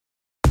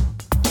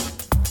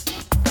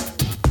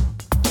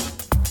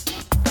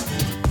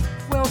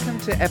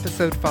to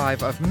episode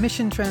 5 of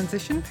Mission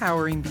Transition,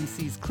 Powering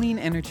BC's Clean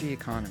Energy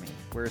Economy.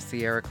 We're a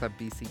Sierra Club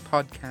BC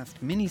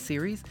podcast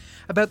mini-series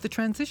about the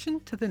transition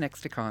to the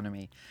next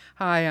economy.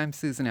 Hi, I'm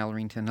Susan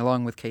Ellerington,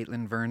 along with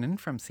Caitlin Vernon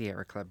from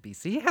Sierra Club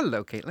BC.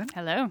 Hello, Caitlin.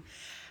 Hello.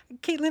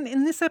 Caitlin,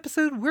 in this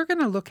episode, we're going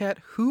to look at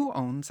who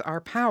owns our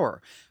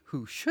power,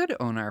 who should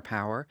own our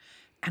power,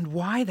 and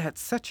why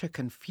that's such a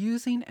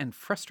confusing and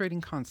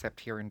frustrating concept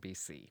here in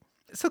BC.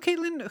 So,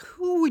 Caitlin,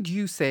 who would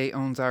you say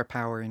owns our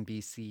power in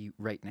BC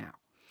right now?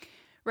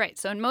 Right.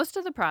 So in most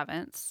of the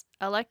province,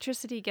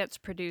 electricity gets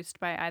produced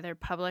by either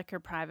public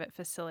or private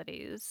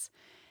facilities,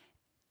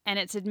 and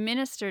it's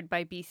administered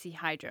by BC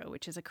Hydro,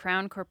 which is a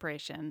crown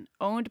corporation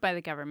owned by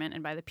the government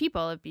and by the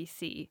people of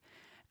BC.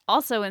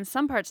 Also, in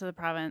some parts of the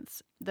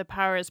province, the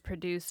power is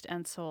produced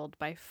and sold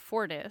by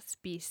Fortis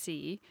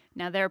BC.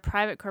 Now, they're a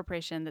private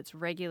corporation that's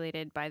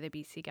regulated by the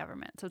BC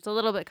government. So it's a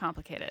little bit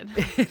complicated.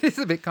 It is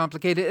a bit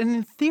complicated. And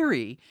in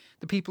theory,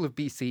 the people of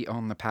BC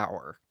own the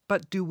power.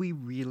 But do we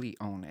really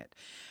own it?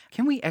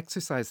 Can we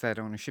exercise that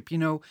ownership?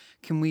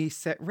 Can we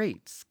set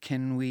rates?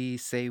 Can we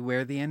say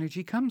where the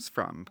energy comes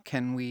from?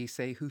 Can we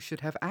say who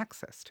should have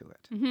access to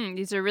it?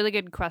 These are really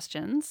good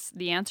questions.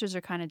 The answers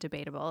are kind of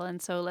debatable.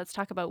 And so let's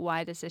talk about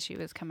why this issue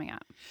is coming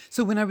up.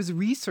 So when I was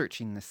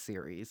researching this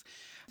series,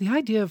 the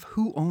idea of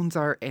who owns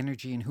our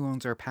energy and who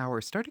owns our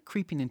power started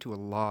creeping into a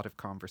lot of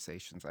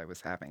conversations I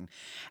was having.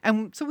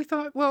 And so we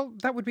thought, well,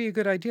 that would be a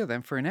good idea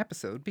then for an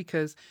episode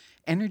because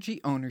energy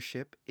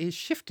ownership is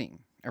shifting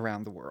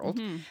around the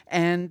world.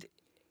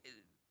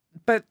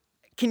 But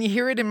can you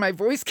hear it in my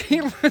voice,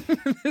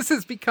 Caitlin? This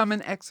has become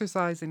an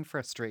exercise in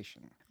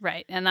frustration.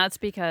 Right. And that's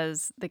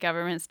because the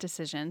government's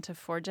decision to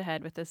forge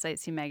ahead with the Site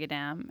C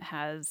Megadam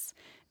has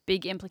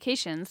big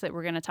implications that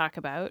we're going to talk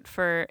about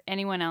for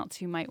anyone else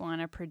who might want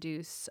to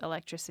produce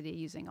electricity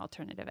using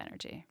alternative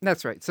energy.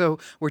 That's right. So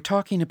we're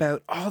talking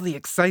about all the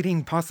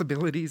exciting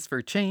possibilities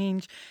for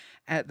change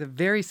at the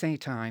very same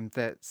time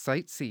that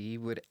Site C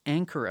would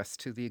anchor us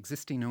to the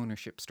existing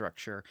ownership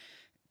structure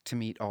to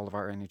meet all of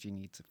our energy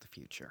needs of the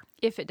future.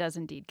 If it does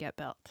indeed get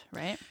built,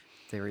 right?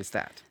 There is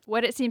that.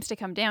 What it seems to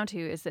come down to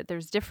is that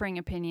there's differing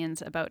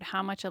opinions about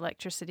how much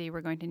electricity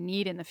we're going to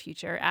need in the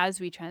future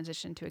as we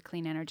transition to a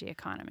clean energy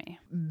economy.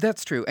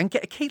 That's true. And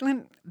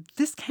Caitlin,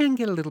 this can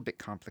get a little bit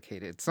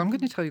complicated. So I'm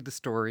going to tell you the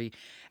story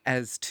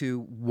as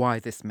to why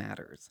this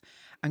matters.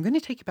 I'm going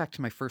to take you back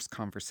to my first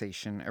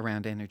conversation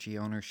around energy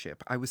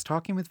ownership. I was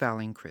talking with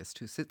Valeen Christ,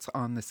 who sits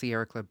on the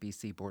Sierra Club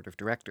BC Board of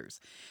Directors.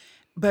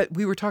 But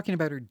we were talking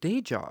about her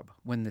day job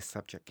when this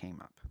subject came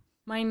up.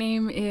 My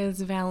name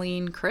is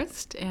Valeen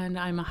Christ, and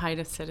I'm a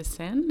Haida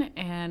citizen,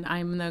 and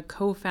I'm the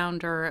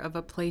co-founder of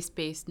a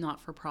place-based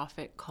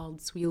not-for-profit called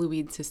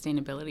Sweeluweed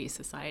Sustainability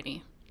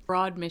Society.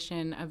 Broad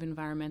mission of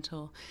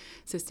environmental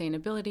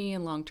sustainability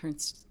and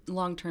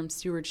long-term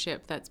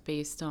stewardship that's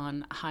based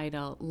on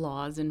Haida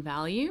laws and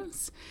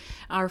values.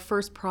 Our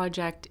first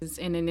project is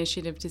an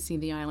initiative to see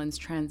the islands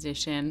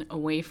transition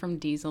away from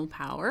diesel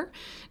power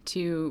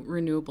to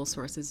renewable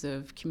sources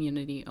of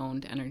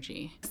community-owned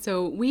energy.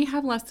 So we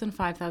have less than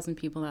 5,000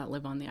 people that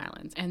live on the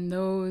islands, and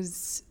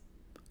those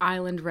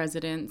island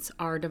residents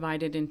are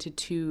divided into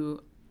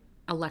two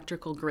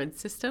electrical grid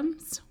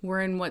systems.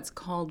 We're in what's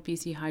called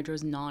BC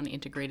Hydro's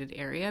non-integrated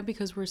area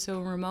because we're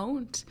so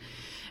remote.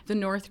 The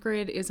north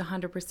grid is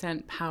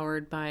 100%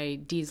 powered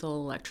by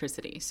diesel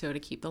electricity. So to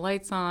keep the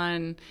lights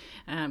on,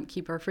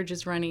 keep our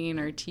fridges running,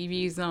 our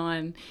TVs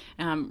on,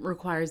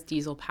 requires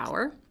diesel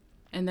power.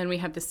 And then we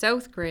have the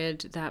south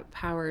grid that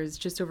powers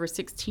just over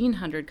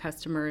 1,600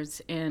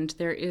 customers, and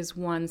there is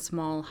one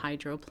small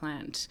hydro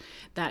plant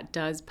that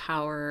does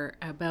power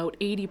about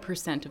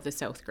 80% of the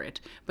south grid,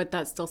 but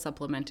that's still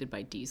supplemented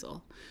by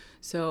diesel.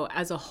 So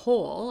as a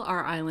whole,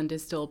 our island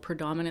is still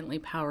predominantly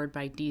powered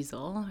by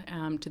diesel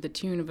to the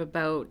tune of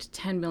about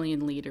 10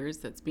 million litres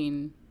that's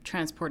being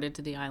transported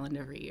to the island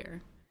every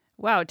year.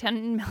 Wow,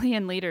 10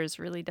 million liters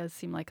really does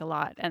seem like a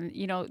lot. And,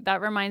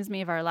 that reminds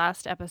me of our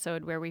last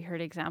episode where we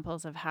heard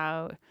examples of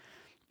how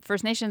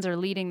First Nations are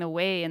leading the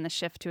way in the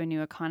shift to a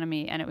new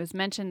economy. And it was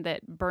mentioned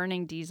that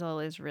burning diesel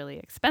is really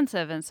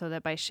expensive. And so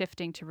that by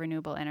shifting to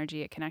renewable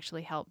energy, it can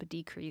actually help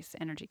decrease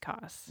energy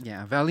costs.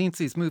 Yeah, Valeen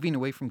sees moving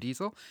away from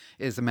diesel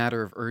is a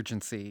matter of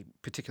urgency,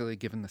 particularly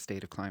given the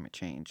state of climate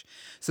change.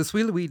 So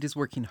Sweeluweed is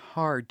working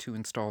hard to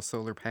install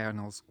solar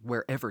panels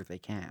wherever they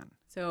can.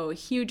 So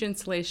huge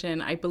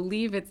installation. I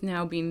believe it's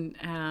now being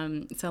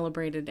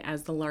celebrated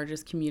as the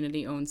largest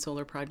community-owned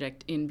solar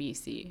project in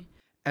BC.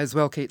 As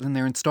well, Caitlin,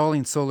 they're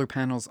installing solar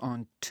panels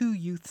on 2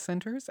 youth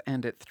centres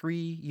and at 3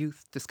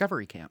 youth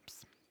discovery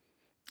camps.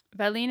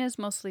 Valeen is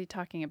mostly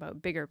talking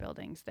about bigger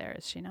buildings there,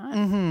 is she not?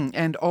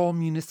 And all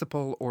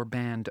municipal or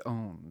band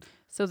owned.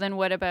 So then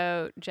what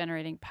about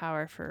generating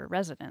power for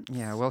residents?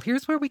 Yeah, well,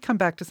 here's where we come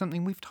back to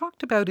something we've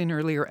talked about in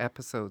earlier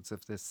episodes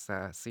of this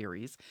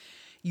series.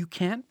 You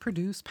can't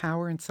produce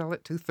power and sell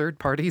it to third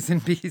parties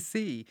in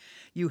BC.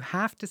 You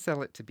have to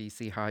sell it to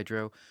BC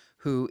Hydro,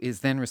 who is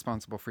then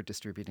responsible for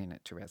distributing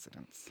it to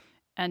residents.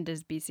 And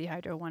does BC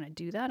Hydro want to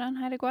do that on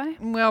Haida Gwaii?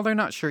 Well, they're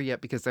not sure yet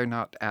because they're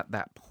not at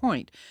that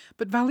point.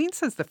 But Valine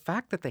says the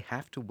fact that they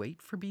have to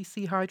wait for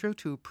BC Hydro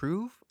to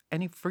approve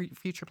any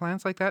future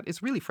plans like that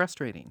is really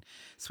frustrating.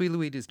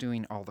 Sweetwater is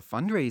doing all the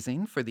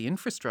fundraising for the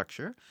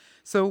infrastructure,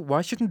 so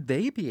why shouldn't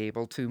they be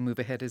able to move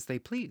ahead as they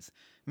please,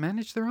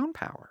 manage their own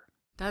power?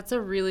 That's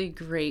a really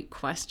great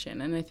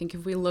question. And I think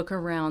if we look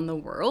around the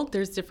world,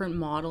 there's different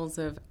models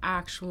of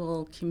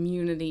actual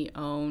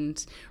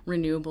community-owned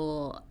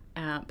renewable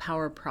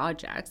power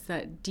projects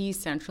that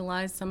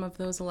decentralize some of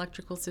those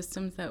electrical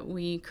systems that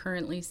we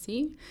currently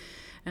see.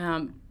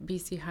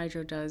 BC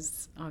Hydro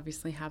does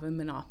obviously have a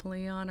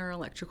monopoly on our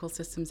electrical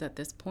systems at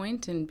this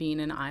point, and being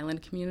an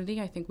island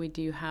community, I think we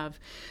do have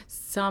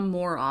some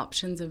more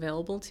options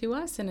available to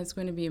us, and it's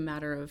going to be a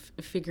matter of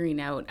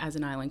figuring out as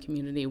an island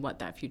community what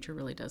that future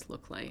really does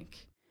look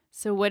like.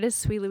 So what is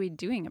Sweetwater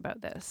doing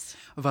about this?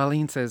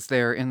 Valine says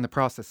they're in the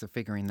process of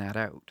figuring that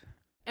out.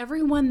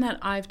 Everyone that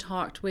I've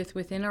talked with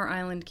within our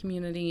island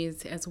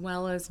communities, as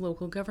well as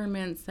local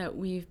governments that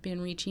we've been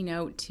reaching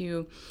out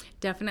to,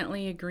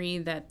 definitely agree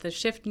that the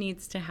shift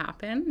needs to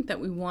happen,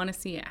 that we want to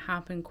see it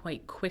happen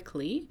quite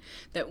quickly,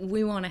 that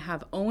we want to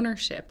have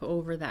ownership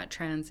over that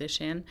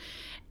transition.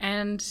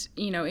 And,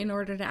 in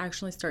order to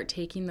actually start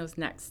taking those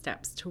next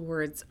steps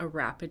towards a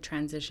rapid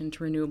transition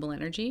to renewable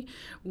energy,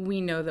 we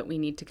know that we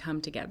need to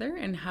come together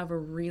and have a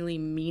really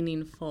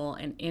meaningful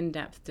and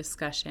in-depth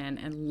discussion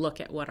and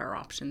look at what our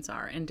options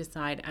are and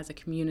decide as a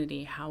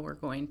community how we're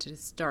going to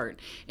start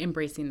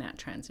embracing that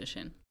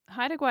transition.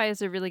 Haida Gwaii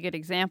is a really good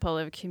example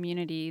of a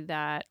community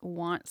that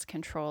wants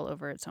control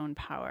over its own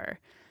power.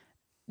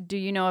 Do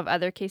you know of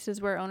other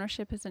cases where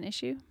ownership is an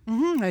issue?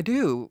 I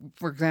do.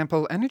 For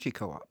example, energy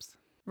co-ops.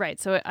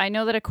 Right. So I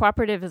know that a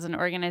cooperative is an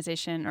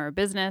organization or a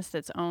business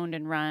that's owned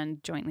and run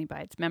jointly by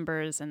its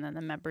members, and then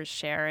the members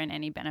share in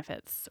any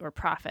benefits or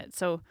profit.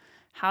 So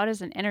how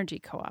does an energy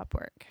co-op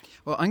work?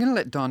 Well, I'm going to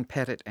let Don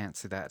Pettit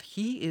answer that.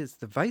 He is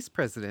the vice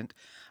president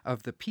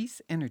of the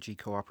Peace Energy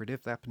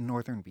Cooperative up in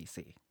northern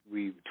BC.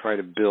 We try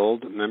to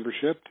build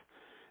membership,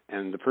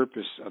 and the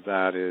purpose of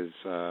that is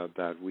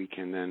that we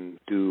can then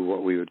do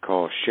what we would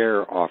call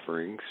share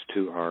offerings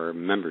to our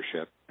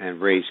membership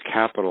and raise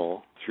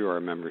capital through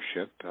our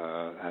membership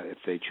if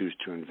they choose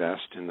to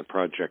invest in the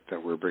project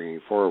that we're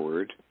bringing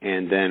forward.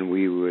 And then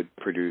we would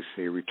produce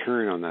a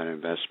return on that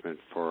investment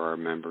for our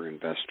member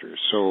investors.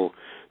 So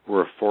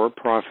we're a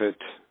for-profit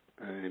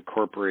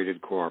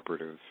incorporated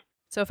cooperative.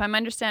 So if I'm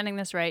understanding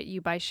this right,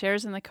 you buy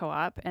shares in the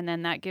co-op, and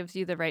then that gives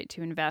you the right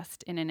to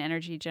invest in an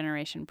energy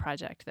generation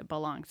project that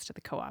belongs to the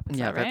co-op. Is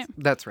that right?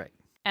 That's right.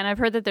 And I've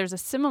heard that there's a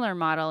similar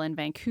model in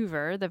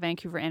Vancouver, the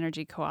Vancouver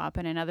Energy Co-op,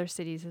 and in other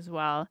cities as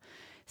well.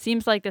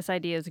 Seems like this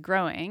idea is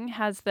growing.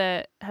 Has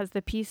the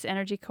Peace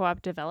Energy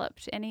Co-op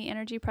developed any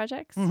energy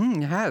projects?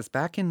 It has.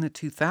 Back in the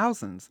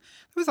 2000s,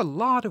 there was a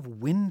lot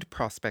of wind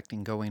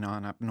prospecting going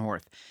on up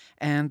north,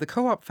 and the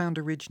co-op found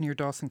a ridge near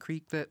Dawson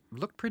Creek that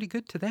looked pretty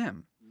good to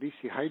them.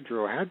 BC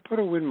Hydro had put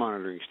a wind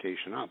monitoring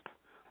station up.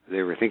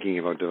 They were thinking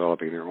about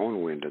developing their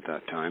own wind at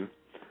that time,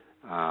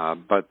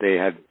 but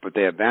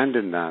they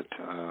abandoned that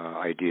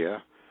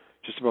idea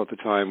just about the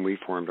time we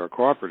formed our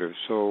cooperative.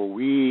 So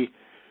we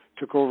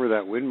took over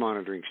that wind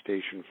monitoring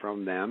station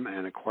from them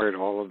and acquired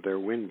all of their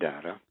wind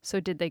data. So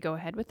did they go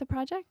ahead with the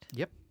project?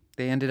 Yep.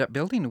 They ended up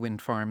building a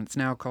wind farm. It's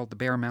now called the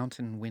Bear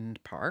Mountain Wind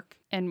Park.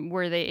 And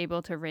were they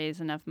able to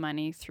raise enough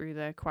money through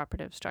the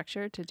cooperative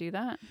structure to do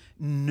that?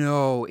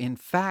 No. In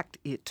fact,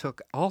 it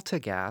took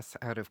AltaGas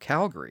out of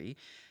Calgary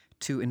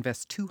to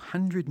invest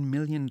 $200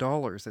 million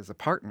as a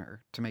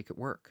partner to make it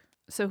work.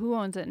 So who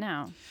owns it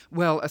now?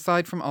 Well,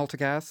 aside from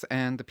AltaGas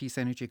and the Peace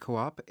Energy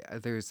Co-op,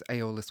 there's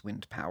Aeolus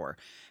Wind Power.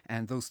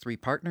 And those three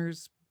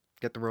partners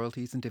get the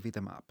royalties and divvy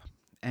them up.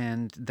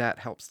 And that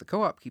helps the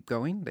co-op keep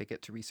going. They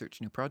get to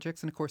research new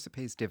projects. And, of course, it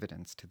pays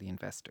dividends to the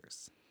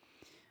investors.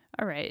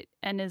 All right.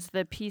 And is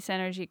the Peace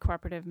Energy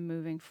Cooperative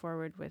moving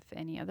forward with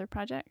any other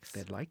projects?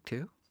 They'd like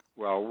to.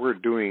 Well, we're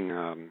doing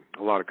a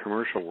lot of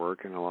commercial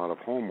work and a lot of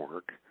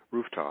homework,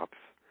 rooftops.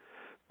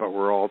 But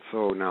we're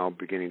also now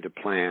beginning to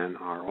plan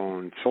our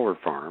own solar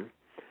farm.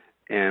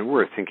 And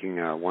we're thinking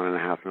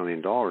 $1.5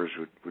 million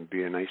would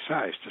be a nice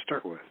size to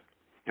start with.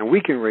 And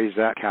we can raise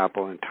that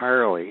capital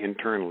entirely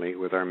internally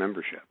with our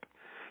membership,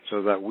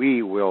 so that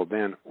we will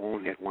then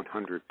own it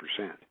 100%.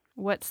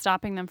 What's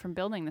stopping them from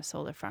building the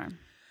solar farm?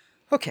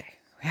 Okay,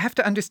 we have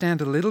to understand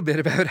a little bit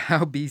about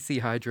how BC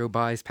Hydro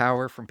buys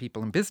power from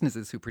people and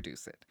businesses who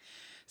produce it.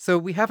 So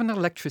we have an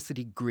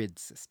electricity grid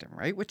system,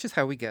 right, which is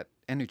how we get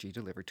energy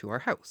delivered to our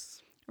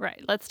house.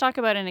 Right. Let's talk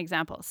about an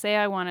example. Say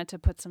I wanted to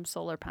put some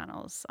solar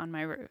panels on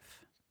my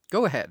roof.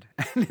 Go ahead.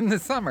 And in the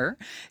summer,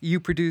 you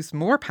produce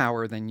more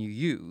power than you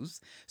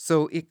use,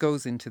 so it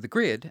goes into the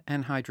grid,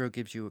 and hydro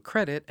gives you a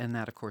credit, and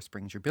that, of course,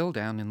 brings your bill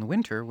down in the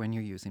winter when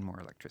you're using more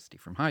electricity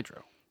from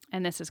hydro.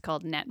 And this is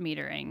called net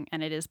metering,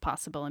 and it is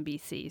possible in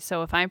BC.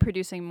 So if I'm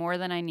producing more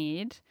than I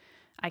need,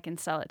 I can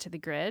sell it to the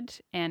grid,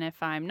 and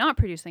if I'm not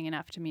producing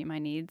enough to meet my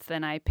needs,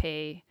 then I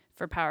pay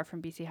for power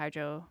from BC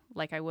Hydro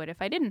like I would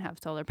if I didn't have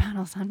solar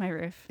panels on my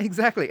roof.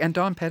 Exactly. And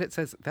Don Pettit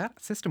says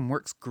that system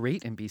works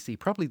great in BC,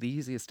 probably the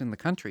easiest in the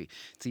country.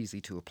 It's easy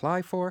to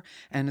apply for,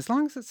 and as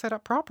long as it's set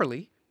up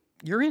properly,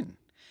 you're in.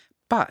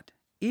 But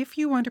if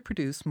you want to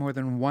produce more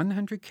than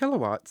 100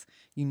 kilowatts,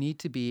 you need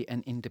to be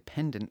an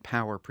independent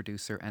power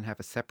producer and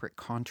have a separate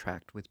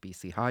contract with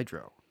BC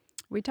Hydro.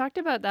 We talked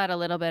about that a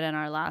little bit in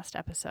our last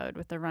episode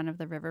with the Run of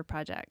the River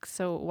project.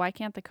 So why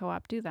can't the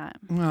co-op do that?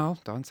 Well,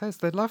 Don says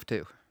they'd love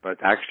to. But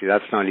actually,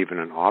 that's not even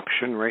an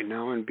option right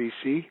now in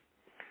BC.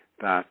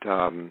 That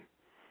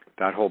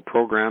whole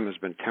program has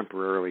been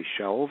temporarily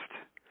shelved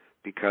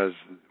because,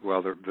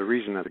 well, the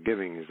reason that they're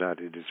giving is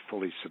that it is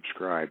fully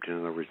subscribed. In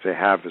other words, they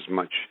have as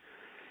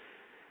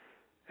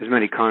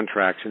many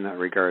contracts in that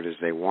regard as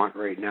they want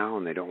right now,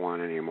 and they don't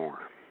want any more.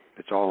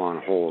 It's all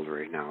on hold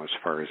right now as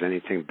far as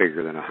anything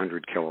bigger than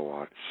 100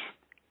 kilowatts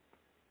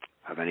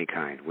of any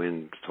kind,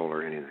 wind,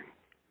 solar, anything.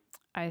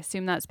 I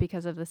assume that's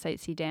because of the Site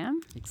C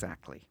dam?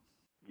 Exactly.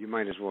 You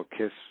might as well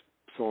kiss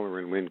solar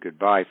and wind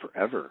goodbye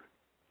forever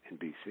in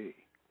BC.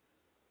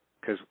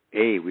 Because,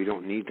 A, we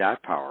don't need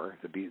that power,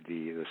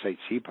 the Site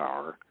C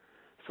power,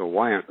 so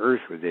why on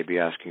earth would they be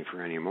asking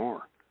for any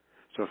more?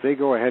 So if they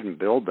go ahead and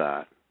build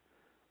that,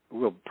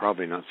 we'll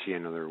probably not see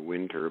another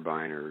wind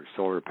turbine or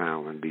solar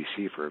panel in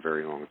BC for a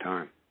very long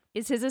time.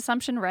 Is his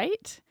assumption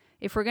right?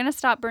 If we're going to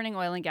stop burning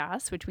oil and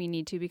gas, which we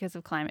need to because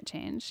of climate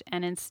change,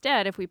 and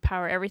instead if we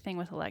power everything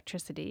with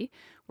electricity,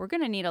 we're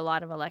going to need a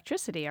lot of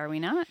electricity, are we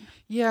not?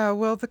 Yeah,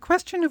 well, the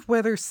question of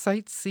whether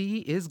Site C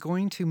is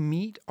going to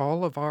meet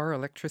all of our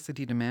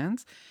electricity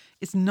demands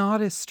is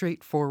not as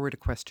straightforward a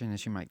question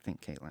as you might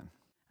think, Caitlin.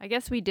 I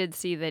guess we did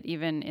see that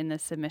even in the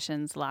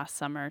submissions last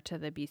summer to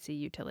the BC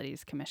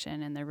Utilities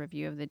Commission and the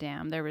review of the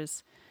dam, there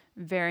was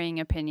varying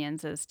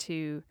opinions as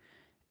to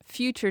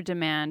future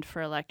demand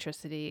for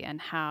electricity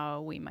and how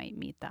we might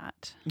meet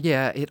that.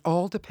 Yeah, it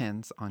all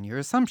depends on your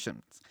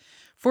assumptions.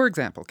 For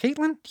example,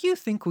 Caitlin, do you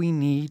think we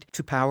need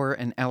to power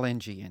an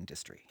LNG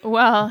industry?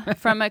 Well,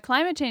 from a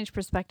climate change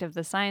perspective,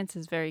 the science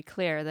is very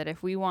clear that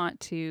if we want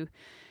to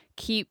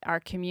keep our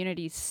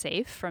communities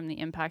safe from the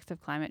impacts of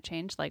climate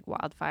change, like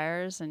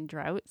wildfires and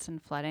droughts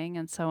and flooding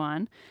and so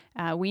on,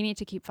 we need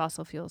to keep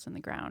fossil fuels in the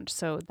ground.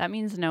 So that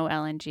means no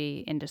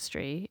LNG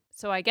industry.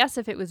 So I guess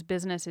if it was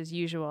business as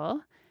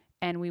usual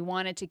and we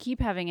wanted to keep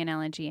having an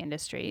LNG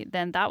industry,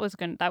 then that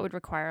would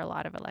require a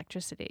lot of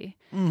electricity.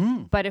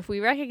 Mm-hmm. But if we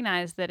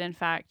recognize that, in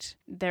fact,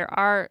 there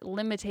are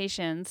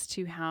limitations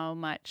to how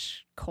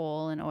much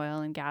coal and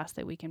oil and gas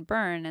that we can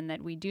burn and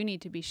that we do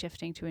need to be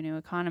shifting to a new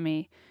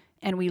economy,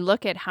 and we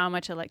look at how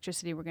much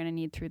electricity we're going to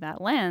need through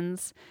that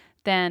lens,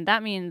 then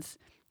that means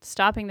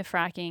stopping the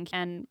fracking,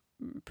 and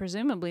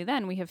presumably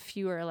then we have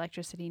fewer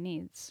electricity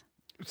needs.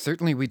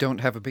 Certainly we don't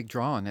have a big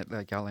draw on it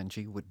like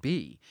LNG would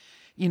be.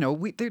 You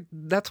know,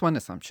 that's one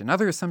assumption.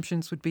 Other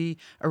assumptions would be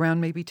around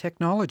maybe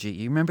technology.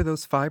 You remember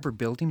those fiber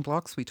building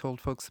blocks we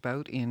told folks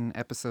about in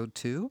episode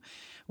 2?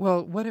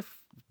 Well, what if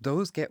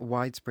those get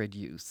widespread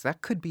use?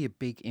 That could be a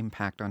big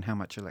impact on how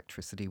much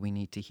electricity we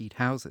need to heat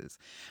houses.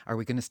 Are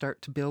we going to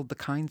start to build the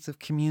kinds of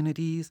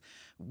communities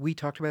we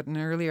talked about in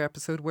an earlier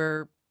episode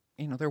where,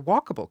 you know, they're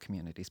walkable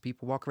communities?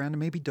 People walk around and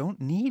maybe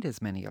don't need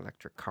as many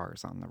electric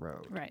cars on the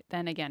road. Right.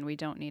 Then again, we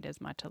don't need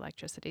as much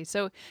electricity.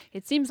 So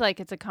it seems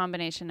like it's a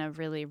combination of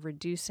really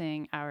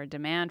reducing our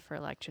demand for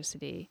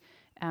electricity.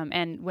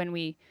 And when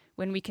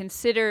we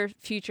consider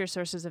future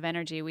sources of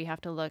energy, we have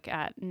to look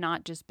at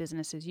not just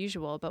business as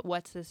usual, but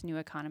what's this new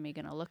economy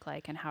going to look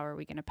like and how are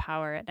we going to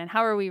power it and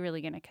how are we really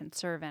going to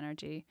conserve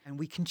energy? And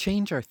we can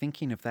change our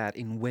thinking of that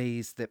in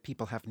ways that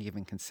people haven't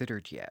even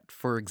considered yet.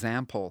 For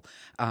example,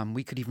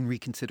 we could even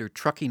reconsider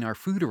trucking our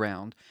food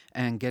around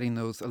and getting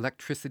those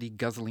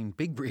electricity-guzzling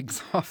big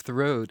rigs off the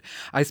road.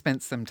 I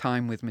spent some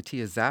time with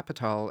Matthias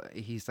Zapital.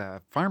 He's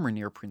a farmer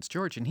near Prince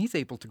George, and he's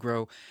able to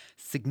grow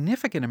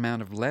significant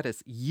amount of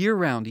lettuce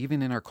year-round,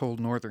 even in our cold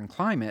northern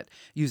climate,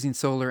 using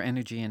solar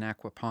energy and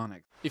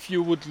aquaponics. If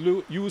you would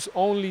use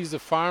only the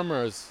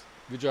farmers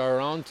which are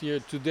around here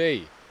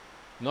today,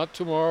 not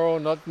tomorrow,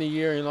 not in a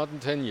year, not in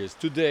 10 years,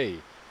 today,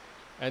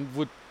 and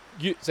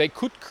they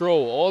could grow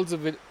all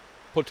the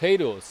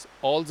potatoes,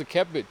 all the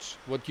cabbage,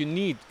 what you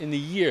need in a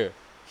year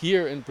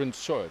here in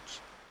Prince George.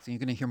 So you're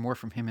going to hear more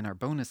from him in our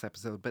bonus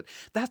episode, but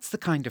that's the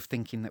kind of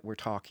thinking that we're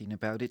talking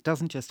about. It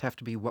doesn't just have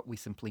to be what we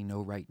simply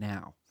know right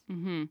now.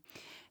 Mm-hmm.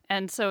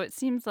 And so it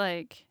seems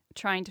like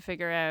trying to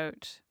figure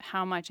out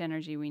how much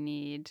energy we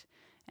need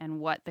and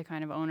what the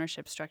kind of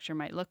ownership structure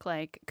might look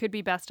like could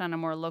be best on a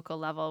more local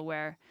level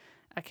where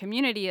a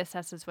community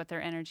assesses what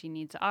their energy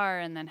needs are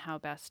and then how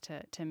best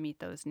to meet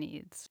those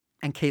needs.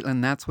 And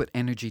Caitlin, that's what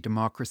energy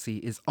democracy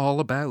is all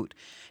about.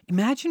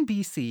 Imagine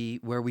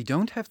BC where we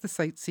don't have the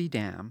Site C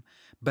dam,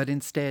 but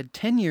instead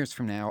 10 years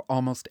from now,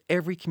 almost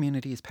every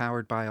community is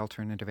powered by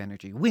alternative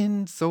energy.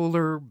 Wind,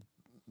 solar,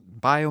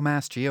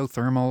 biomass,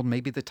 geothermal,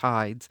 maybe the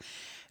tides.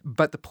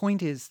 But the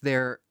point is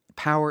their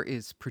power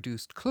is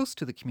produced close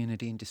to the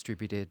community and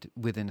distributed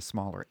within a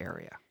smaller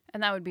area.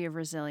 And that would be a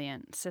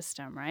resilient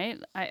system, right?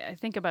 I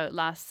think about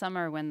last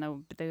summer when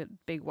the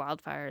big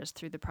wildfires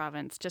through the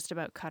province just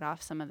about cut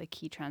off some of the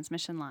key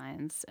transmission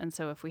lines. And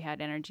so if we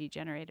had energy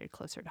generated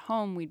closer to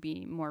home, we'd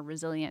be more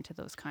resilient to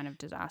those kind of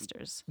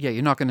disasters. Yeah,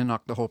 you're not going to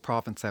knock the whole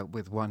province out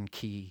with one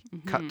key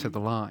cut to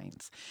the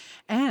lines.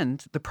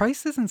 And the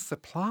prices and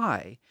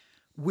supply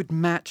would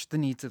match the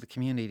needs of the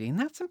community. And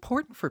that's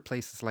important for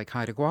places like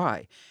Haida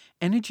Gwaii.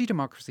 Energy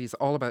democracy is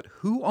all about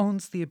who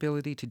owns the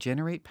ability to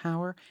generate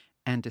power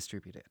and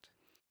distribute it.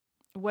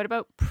 What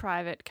about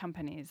private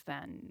companies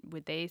then?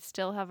 Would they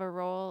still have a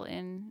role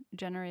in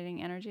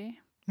generating energy?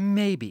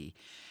 Maybe.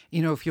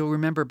 You know, if you'll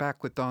remember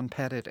back with Don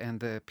Pettit and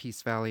the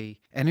Peace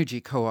Valley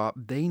Energy Co-op,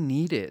 they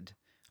needed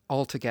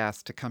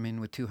AltaGas to come in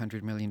with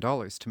 $200 million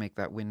to make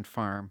that wind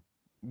farm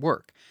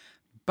work.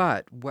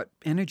 But what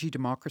energy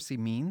democracy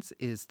means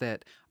is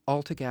that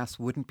AltaGas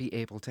wouldn't be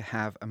able to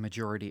have a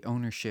majority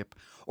ownership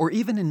or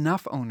even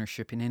enough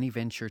ownership in any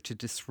venture to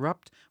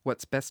disrupt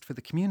what's best for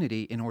the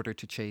community in order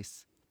to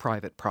chase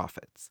private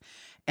profits.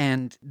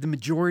 And the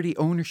majority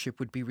ownership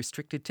would be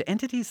restricted to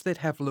entities that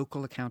have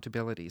local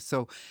accountability.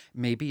 So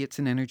maybe it's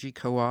an energy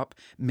co-op,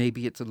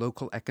 maybe it's a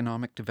local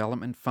economic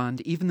development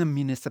fund, even the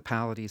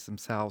municipalities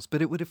themselves,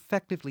 but it would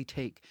effectively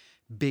take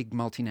big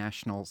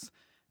multinationals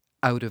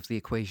out of the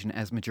equation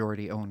as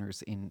majority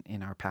owners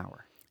in our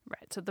power.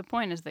 Right. So the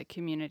point is that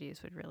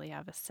communities would really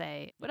have a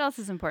say. What else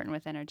is important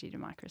with energy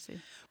democracy?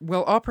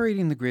 Well,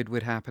 operating the grid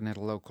would happen at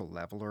a local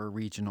level or a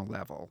regional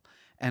level.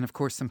 And of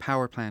course, some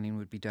power planning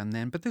would be done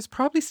then. But there's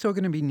probably still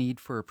going to be need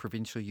for a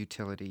provincial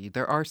utility.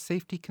 There are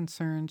safety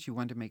concerns. You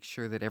want to make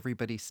sure that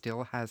everybody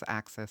still has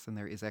access and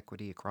there is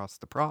equity across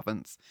the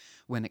province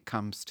when it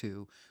comes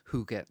to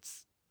who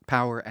gets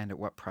power and at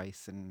what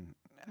price and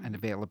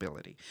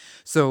availability.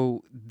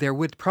 So there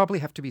would probably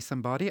have to be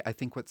somebody. I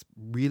think what's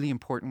really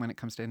important when it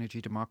comes to energy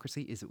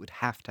democracy is it would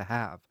have to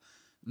have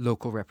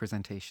local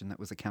representation that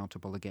was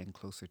accountable, again,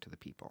 closer to the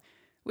people.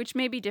 Which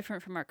may be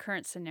different from our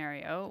current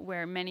scenario,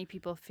 where many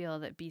people feel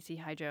that BC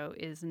Hydro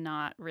is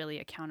not really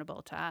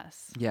accountable to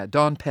us. Yeah,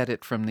 Don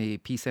Pettit from the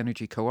Peace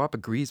Energy Co-op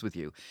agrees with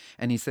you,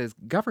 and he says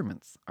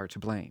governments are to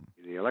blame.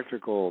 The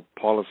electrical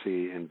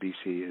policy in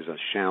BC is a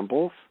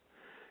shambles.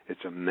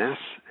 It's a mess,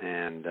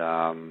 and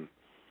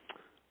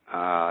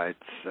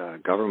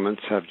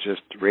governments have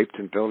just raped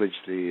and pillaged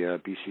the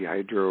BC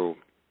Hydro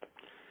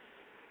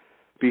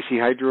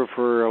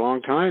for a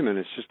long time, and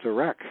it's just a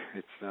wreck.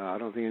 It's I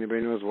don't think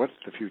anybody knows what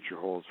the future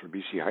holds for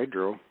BC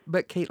Hydro.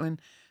 But Caitlin,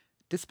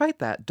 despite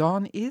that,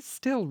 Don is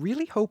still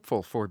really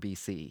hopeful for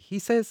BC. He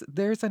says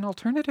there's an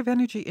alternative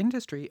energy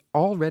industry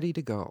all ready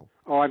to go.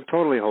 Oh, I'm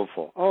totally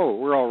hopeful. Oh,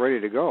 we're all ready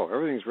to go.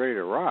 Everything's ready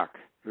to rock.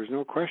 There's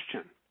no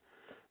question.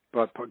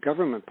 But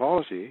government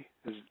policy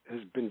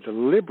has been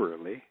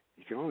deliberately,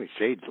 you can only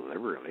say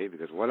deliberately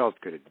because what else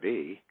could it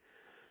be,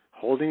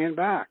 holding it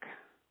back.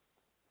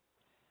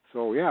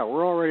 So, yeah,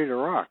 we're all ready to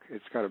rock.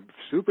 It's got a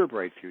super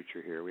bright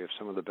future here. We have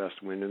some of the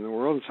best wind in the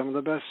world and some of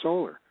the best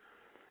solar.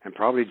 And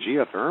probably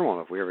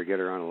geothermal if we ever get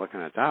around to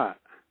looking at that.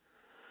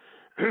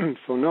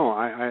 So, no,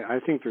 I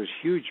think there's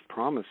huge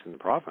promise in the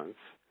province.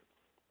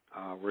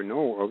 We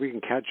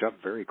can catch up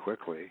very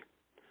quickly.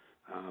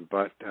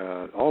 But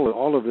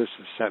all of this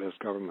is set as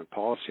government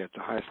policy at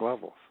the highest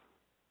levels.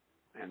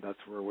 And that's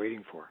what we're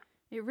waiting for.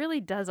 It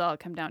really does all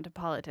come down to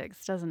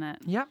politics, doesn't it?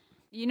 Yeah.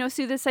 You know,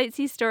 Sue, the Site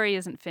C story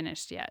isn't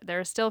finished yet. There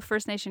are still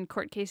First Nation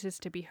court cases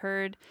to be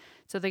heard,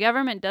 so the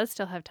government does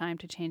still have time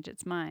to change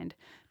its mind.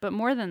 But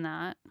more than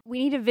that, we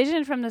need a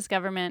vision from this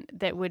government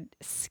that would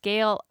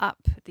scale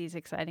up these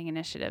exciting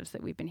initiatives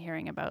that we've been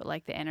hearing about,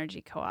 like the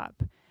Energy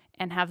Co-op,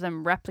 and have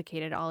them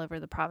replicated all over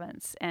the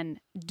province and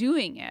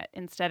doing it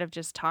instead of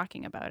just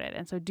talking about it.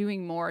 And so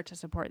doing more to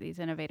support these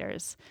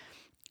innovators.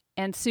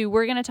 And Sue,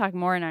 we're going to talk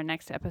more in our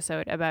next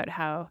episode about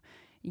how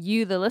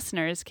you, the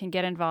listeners, can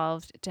get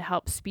involved to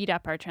help speed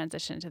up our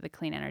transition to the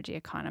clean energy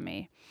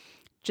economy.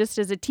 Just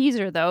as a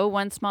teaser, though,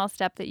 one small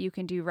step that you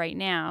can do right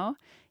now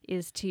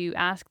is to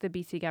ask the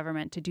BC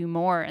government to do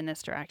more in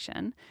this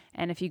direction.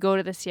 And if you go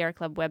to the Sierra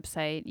Club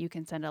website, you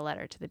can send a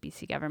letter to the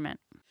BC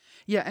government.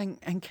 Yeah,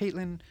 and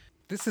Caitlin,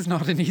 this is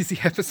not an easy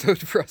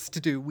episode for us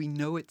to do. We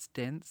know it's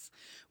dense.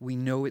 We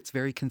know it's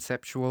very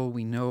conceptual.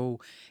 We know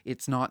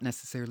it's not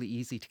necessarily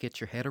easy to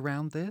get your head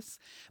around this.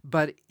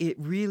 But it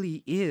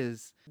really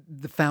is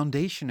the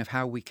foundation of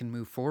how we can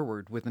move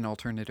forward with an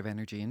alternative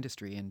energy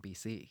industry in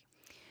BC.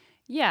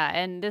 Yeah,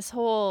 and this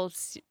whole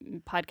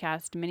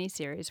podcast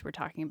mini-series, we're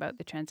talking about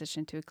the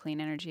transition to a clean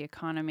energy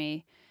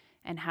economy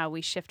and how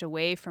we shift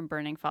away from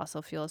burning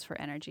fossil fuels for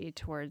energy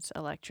towards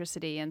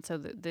electricity. And so,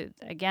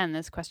 again,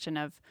 this question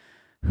of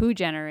who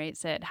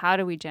generates it? How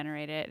do we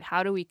generate it?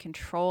 How do we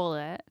control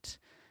it?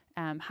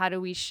 How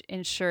do we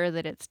ensure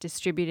that it's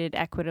distributed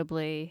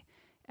equitably?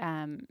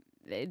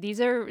 These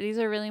are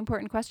really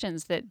important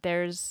questions that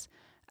there's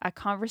a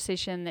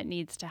conversation that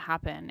needs to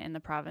happen in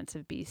the province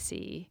of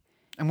BC.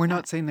 And we're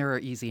not saying there are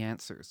easy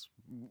answers.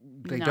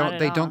 They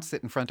don't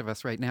sit in front of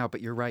us right now,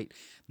 but you're right.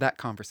 That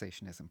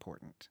conversation is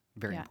important.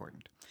 Very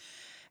important.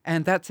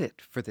 And that's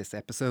it for this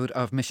episode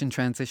of Mission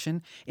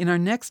Transition. In our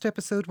next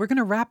episode, we're going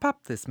to wrap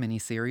up this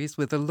mini-series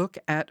with a look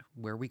at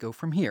where we go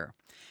from here.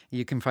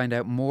 You can find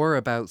out more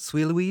about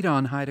Suiluit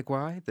on Haida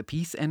Gwaii, the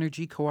Peace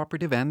Energy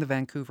Cooperative and the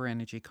Vancouver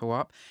Energy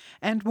Co-op,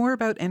 and more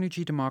about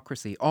energy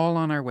democracy, all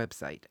on our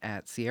website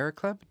at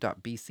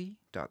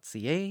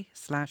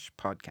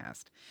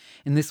sierraclub.bc.ca/podcast.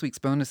 In this week's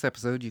bonus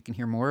episode, you can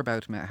hear more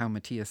about how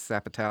Matthias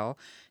Zapatal,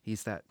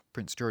 he's that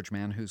Prince George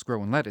man who's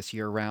growing lettuce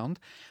year-round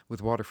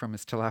with water from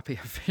his tilapia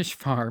fish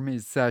farm,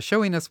 is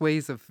showing us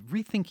ways of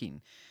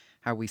rethinking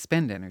how we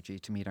spend energy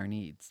to meet our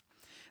needs.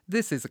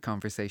 This is a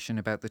conversation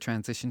about the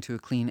transition to a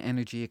clean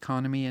energy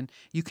economy, and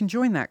you can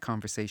join that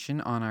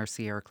conversation on our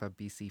Sierra Club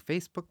BC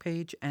Facebook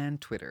page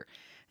and Twitter.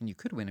 And you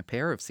could win a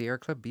pair of Sierra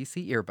Club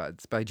BC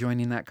earbuds by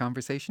joining that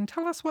conversation.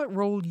 Tell us what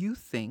role you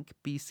think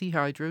BC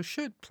Hydro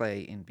should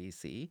play in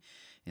BC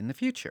in the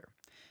future.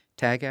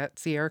 Tag at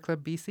Sierra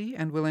Club BC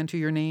and we'll enter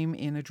your name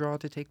in a draw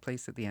to take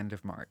place at the end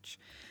of March.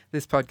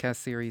 This podcast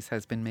series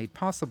has been made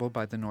possible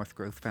by the North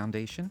Growth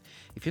Foundation.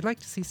 If you'd like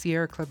to see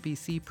Sierra Club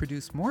BC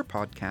produce more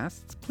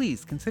podcasts,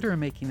 please consider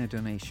making a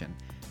donation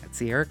at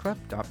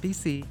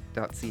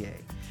sierraclub.bc.ca.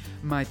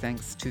 My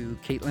thanks to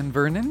Caitlin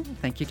Vernon.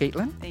 Thank you,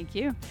 Caitlin. Thank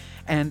you.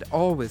 And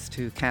always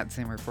to Kat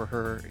Zimmer for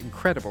her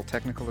incredible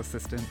technical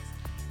assistance.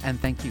 And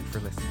thank you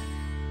for listening.